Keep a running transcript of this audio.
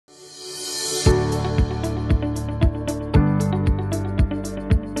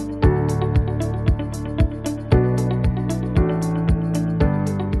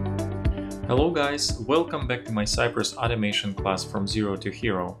guys, welcome back to my Cypress automation class from zero to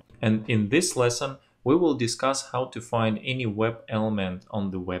hero. And in this lesson, we will discuss how to find any web element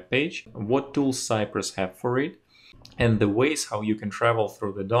on the web page, what tools Cypress have for it, and the ways how you can travel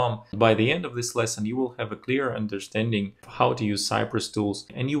through the DOM. By the end of this lesson, you will have a clear understanding of how to use Cypress tools,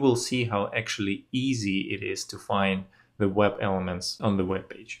 and you will see how actually easy it is to find the web elements on the web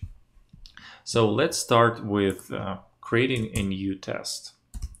page. So let's start with creating a new test.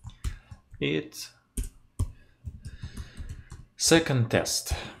 Second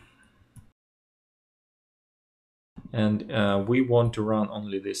test, and we want to run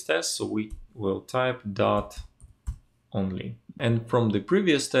only this test, so we will type dot only. And from the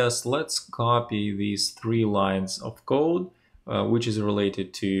previous test, let's copy these 3 lines of code which is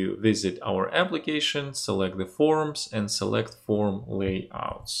related to visit our application, select the forms, and select form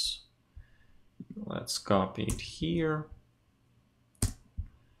layouts. Let's copy it here.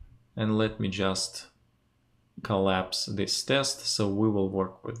 And let me just collapse this test, so we will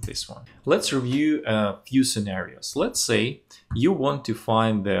work with this one. Let's review a few scenarios. Let's say you want to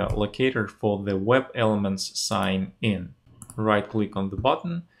find the locator for the web elements sign in. Right click on the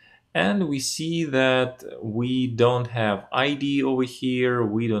button, and we see that we don't have ID over here.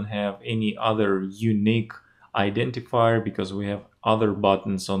 We don't have any other unique identifier because we have other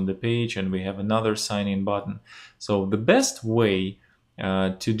buttons on the page and we have another sign in button. So the best way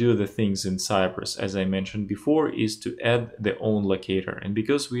to do the things in Cypress, as I mentioned before, is to add the own locator. And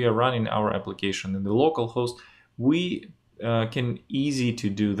because we are running our application in the local host, we can easy to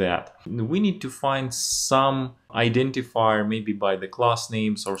do that. We need to find some identifier, maybe by the class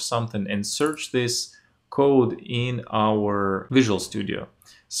names or something, and search this code in our Visual Studio.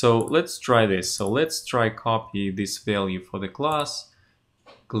 So let's try this. So let's try copy this value for the class,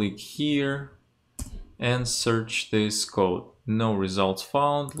 click here and search this code. No results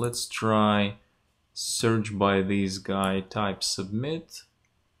found. Let's try search by this guy, type submit.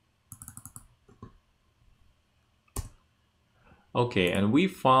 Okay, and we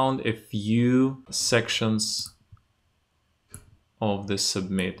found a few sections of the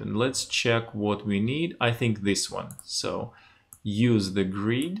submit, and let's check what we need. I think this one. So use the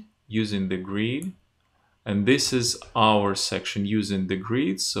grid, using the grid, and this is our section using the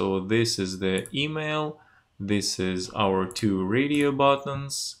grid. So this is the email, this is our 2 radio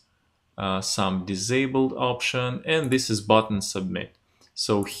buttons, some disabled option, and this is button submit.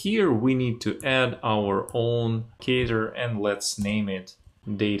 So here we need to add our own locator, and let's name it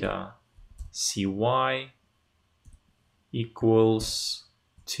data cy equals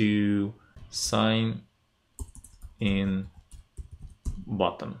to sign in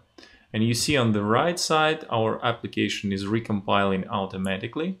button. And you see on the right side our application is recompiling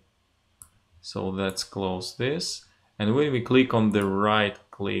automatically. So let's close this, and when we click on the right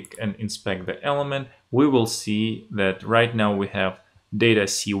click and inspect the element, we will see that right now we have data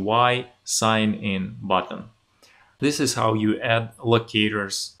cy sign in button. This is how you add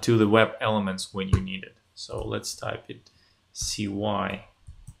locators to the web elements when you need it. So let's type it cy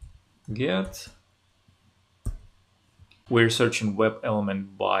get. We're searching web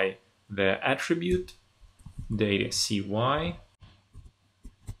element by the attribute data cy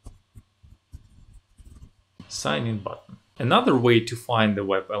sign in button. Another way to find the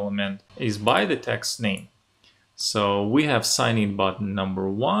web element is by the text name. So we have sign in button number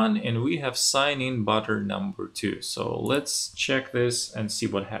 1 and we have sign in button number 2. So let's check this and see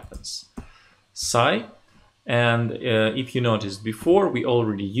what happens. Cy, and if you noticed before, we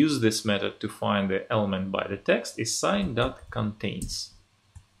already used this method to find the element by the text, is sign.contains.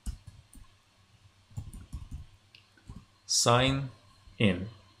 Sign in.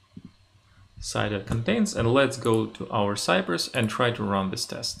 Cy.contains, and let's go to our Cypress and try to run this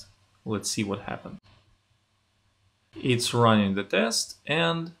test. Let's see what happened. It's running the test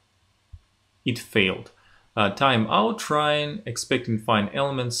and it failed. Timeout trying, expecting find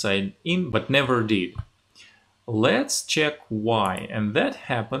element sign in, but never did. Let's check why. And that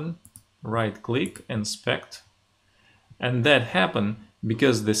happened, right click, inspect. And that happened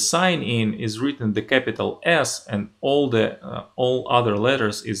because the sign in is written the capital S and all other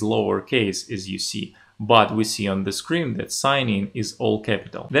letters is lowercase, as you see. But we see on the screen that sign in is all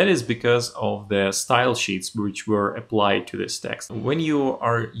capital. That is because of the style sheets which were applied to this text. When you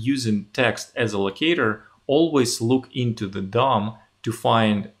are using text as a locator, always look into the DOM to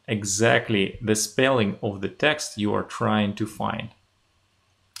find exactly the spelling of the text you are trying to find.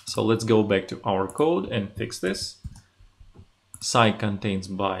 So let's go back to our code and fix this. Cy contains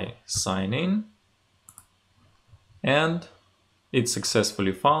by sign in, and it's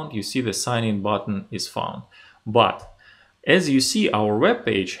successfully found. You see the sign in button is found. But As you see, our web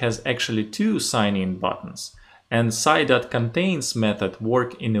page has actually two sign-in buttons, and sci.contains method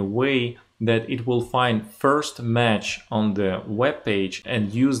work in a way that it will find first match on the web page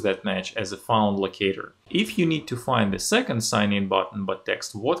and use that match as a found locator. If you need to find the second sign-in button but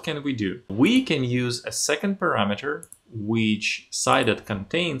text, what can we do? We can use a second parameter which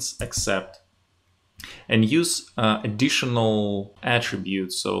sci.contains accept and use additional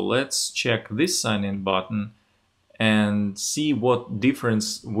attributes. So let's check this sign-in button and see what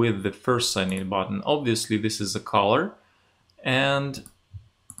difference with the first sign-in button. Obviously, this is a color, and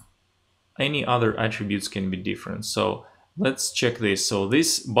any other attributes can be different. So let's check this. So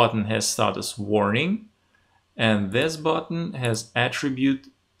this button has status warning, and this button has attribute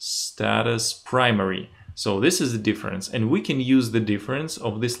status primary. So this is the difference, and we can use the difference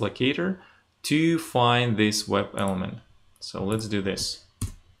of this locator to find this web element. So let's do this.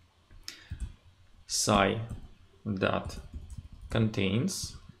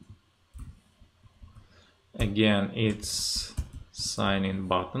 Sci.contains, again it's sign-in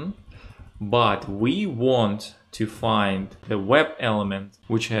button, but we want to find the web element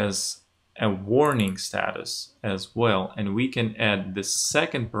which has a warning status as well, and we can add the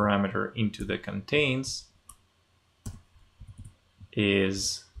second parameter into the contains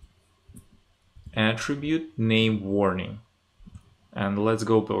is attribute name warning. And let's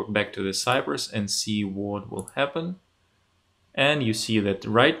go back to the Cypress and see what will happen. And you see that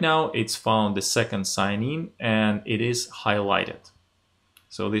right now it's found the second sign-in and it is highlighted.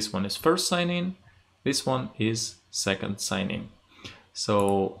 So this one is first sign-in, this one is second sign-in.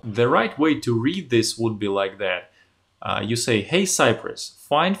 So the right way to read this would be like that. You say, hey Cypress,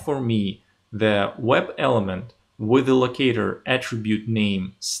 find for me the web element with the locator attribute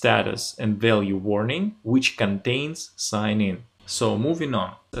name, status, and value warning, which contains sign-in. So moving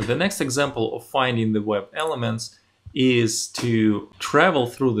on, the next example of finding the web elements is to travel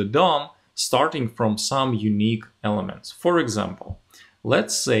through the DOM starting from some unique elements. For example,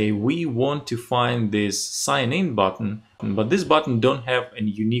 let's say we want to find this sign-in button, but this button don't have a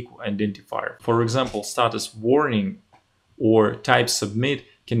unique identifier. For example, status warning or type submit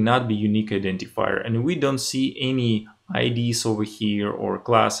cannot be unique identifier, and we don't see any IDs over here or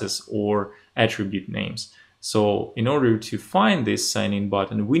classes or attribute names. So in order to find this sign-in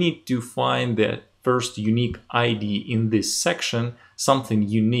button, we need to find the first unique ID in this section, something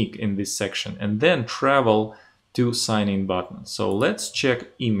unique in this section, and then travel to sign-in button. So let's check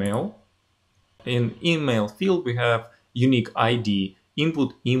email. In email field, we have unique ID,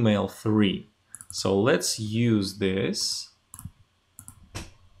 input email 3. So let's use this.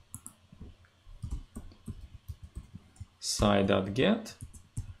 Sci.get,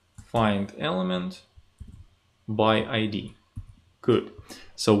 find element by ID. Good.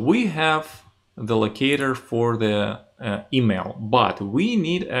 So we have the locator for the email, but we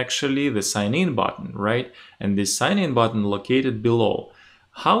need actually the sign-in button, right? And this sign-in button located below.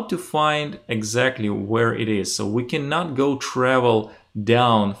 How to find exactly where it is? So we cannot go travel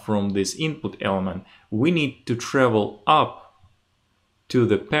down from this input element. We need to travel up to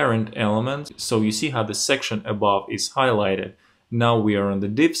the parent element. So you see how the section above is highlighted. Now we are on the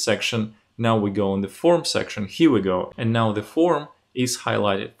div section. Now we go in the form section. Here we go. And now the form is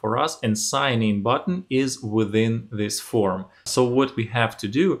highlighted for us, and sign-in button is within this form. So what we have to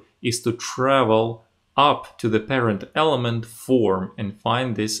do is to travel up to the parent element form and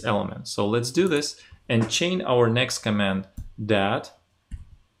find this element. So let's do this and chain our next command dat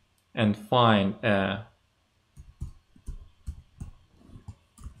and find a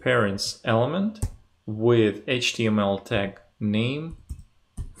parents element with HTML tag name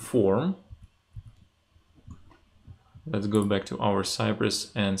form. Let's go back to our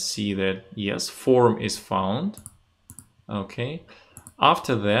Cypress and see that yes, form is found. Okay.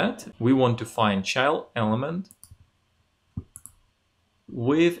 After that, we want to find child element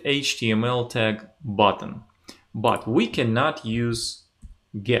with HTML tag button, but we cannot use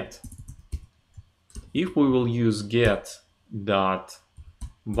get. If we will use get dot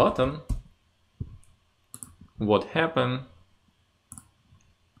button, what happened?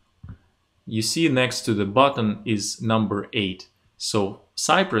 You see next to the button is number 8. So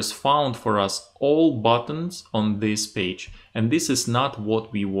Cypress found for us all buttons on this page, and this is not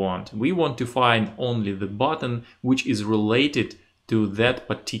what we want. We want to find only the button which is related to that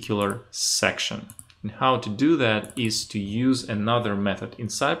particular section. And how to do that is to use another method in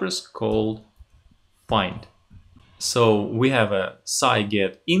Cypress called find. So we have a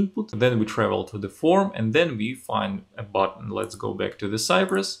sci.get input, then we travel to the form, and then we find a button. Let's go back to the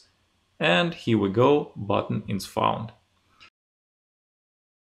Cypress, and here we go, button is found.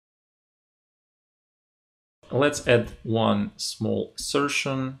 let's add one small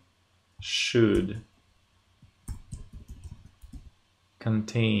assertion: should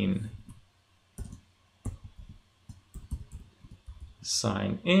contain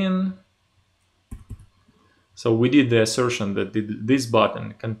sign in. So we did the assertion that this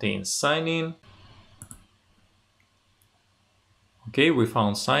button contains sign in. Okay, we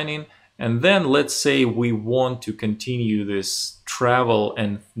found sign in. And then let's say we want to continue this travel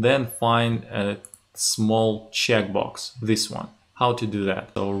and then find a small checkbox, this one. How to do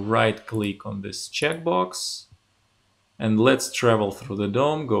that? So right click on this checkbox and let's travel through the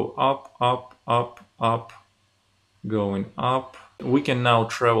DOM, go up, up, up, up, going up. We can now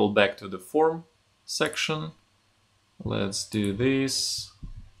travel back to the form section. Let's do this.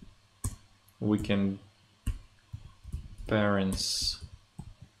 We can parents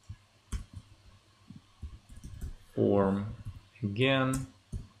form again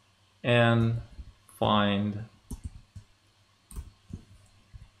and find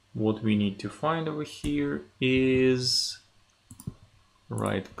what we need to find over here is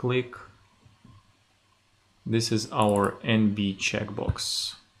right click. This is our NB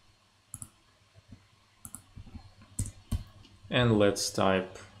checkbox. And let's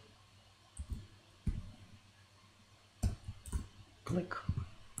type click.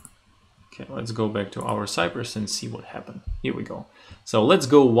 Okay, let's go back to our Cypress and see what happened. Here we go. So let's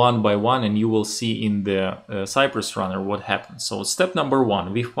go one by one and you will see in the Cypress runner what happened. So step number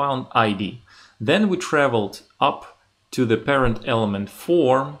one, we found ID. Then we traveled up to the parent element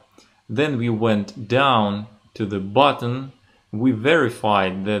form. Then we went down to the button. We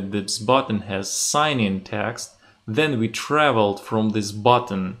verified that this button has sign in text. Then we traveled from this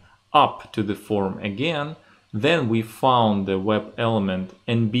button up to the form again. Then we found the web element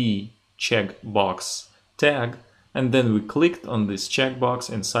NB checkbox tag, and then we clicked on this checkbox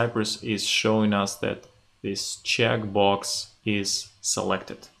and Cypress is showing us that this checkbox is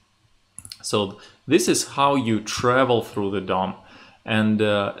selected. So this is how you travel through the DOM, and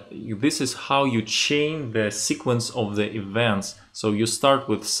this is how you chain the sequence of the events. So you start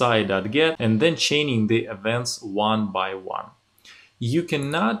with sci.get and then chaining the events one by one. You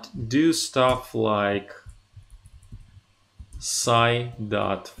cannot do stuff like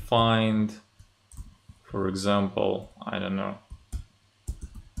sci.find, for example, I don't know,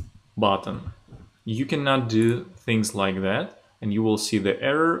 button. You cannot do things like that and you will see the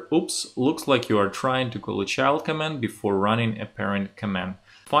error. Oops, looks like you are trying to call a child command before running a parent command.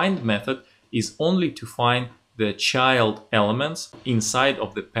 Find method is only to find the child elements inside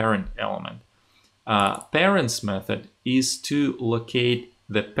of the parent element. Parents method is to locate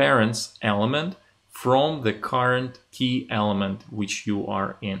the parents element from the current key element which you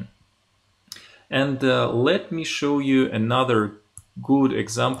are in. And let me show you another good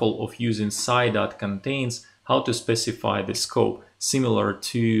example of using sci.contains, how to specify the scope, similar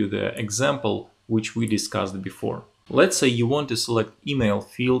to the example which we discussed before. Let's say you want to select email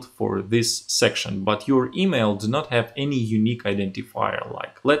field for this section, but your email does not have any unique identifier,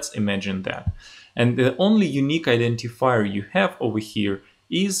 like let's imagine that. And the only unique identifier you have over here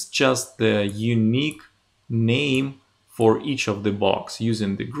is just the unique name for each of the box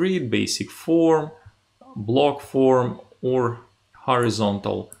using the grid, basic form, block form, or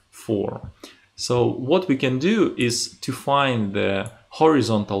horizontal form. So what we can do is to find the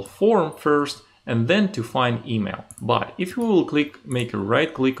horizontal form first and then to find email. But if you will make a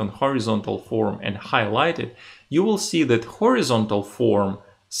right click on horizontal form and highlight it, you will see that horizontal form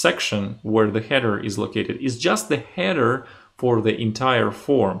section where the header is located is just the header for the entire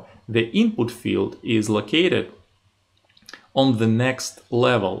form. The input field is located on the next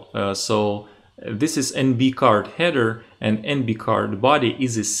level. So this is NB card header, and NB card body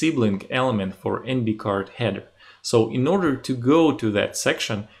is a sibling element for NB card header. So in order to go to that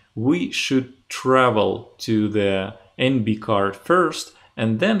section, we should travel to the NB card first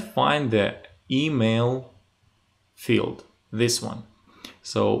and then find the email field, this one.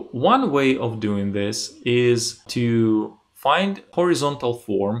 So one way of doing this is to find horizontal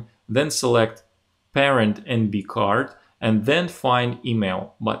form, then select parent NB card, and then find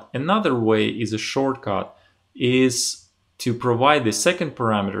email. But another way is a shortcut, is to provide the second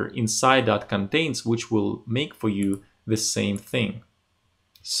parameter inside .contains, which will make for you the same thing.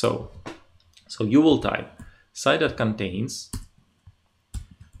 So you will type sci.contains,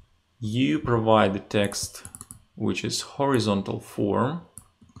 you provide the text which is horizontal form,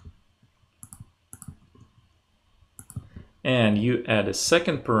 and you add a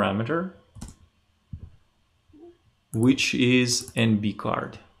second parameter which is NB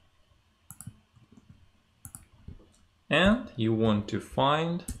card, and you want to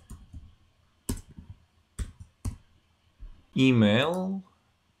find email,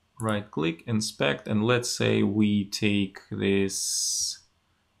 right click, inspect, and let's say we take this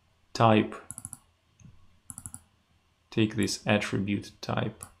type, take this attribute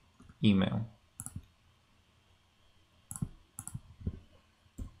type email.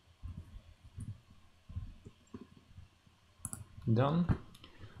 Done.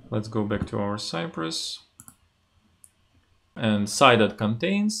 Let's go back to our Cypress and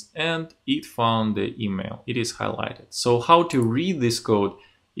site.contains, and it found the email. It is highlighted. So how to read this code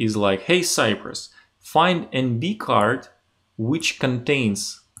is like, hey Cypress, find NB card which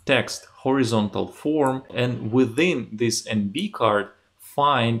contains text horizontal form, and within this NB card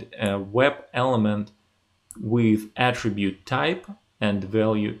find a web element with attribute type and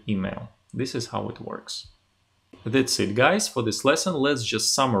value email. This is how it works. That's it, guys. For this lesson, let's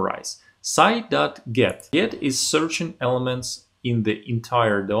just summarize. Site.get. Get is searching elements in the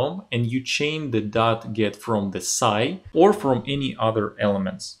entire DOM, and you chain the .get from the site or from any other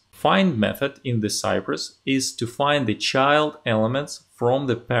elements. Find method in the Cypress is to find the child elements from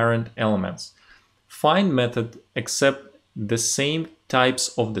the parent elements. Find method accept the same types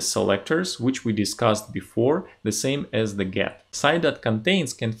of the selectors which we discussed before, the same as the get.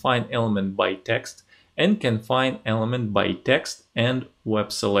 Site.contains can find element by text and can find element by text and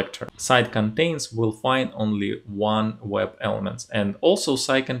web selector. Site contains will find only one web element, and also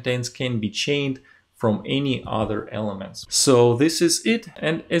site contains can be chained from any other elements. So this is it,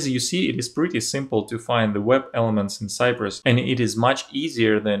 and as you see, it is pretty simple to find the web elements in Cypress, and it is much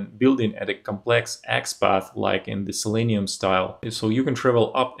easier than building at a complex XPath like in the Selenium style. So you can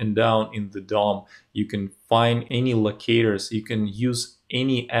travel up and down in the DOM, you can find any locators, you can use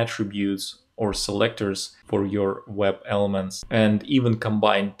any attributes or selectors for your web elements, and even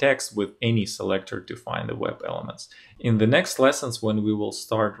combine text with any selector to find the web elements. In the next lessons, when we will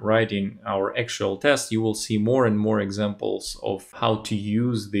start writing our actual test, you will see more and more examples of how to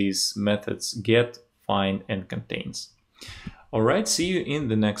use these methods get, find, and contains. All right, see you in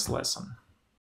the next lesson.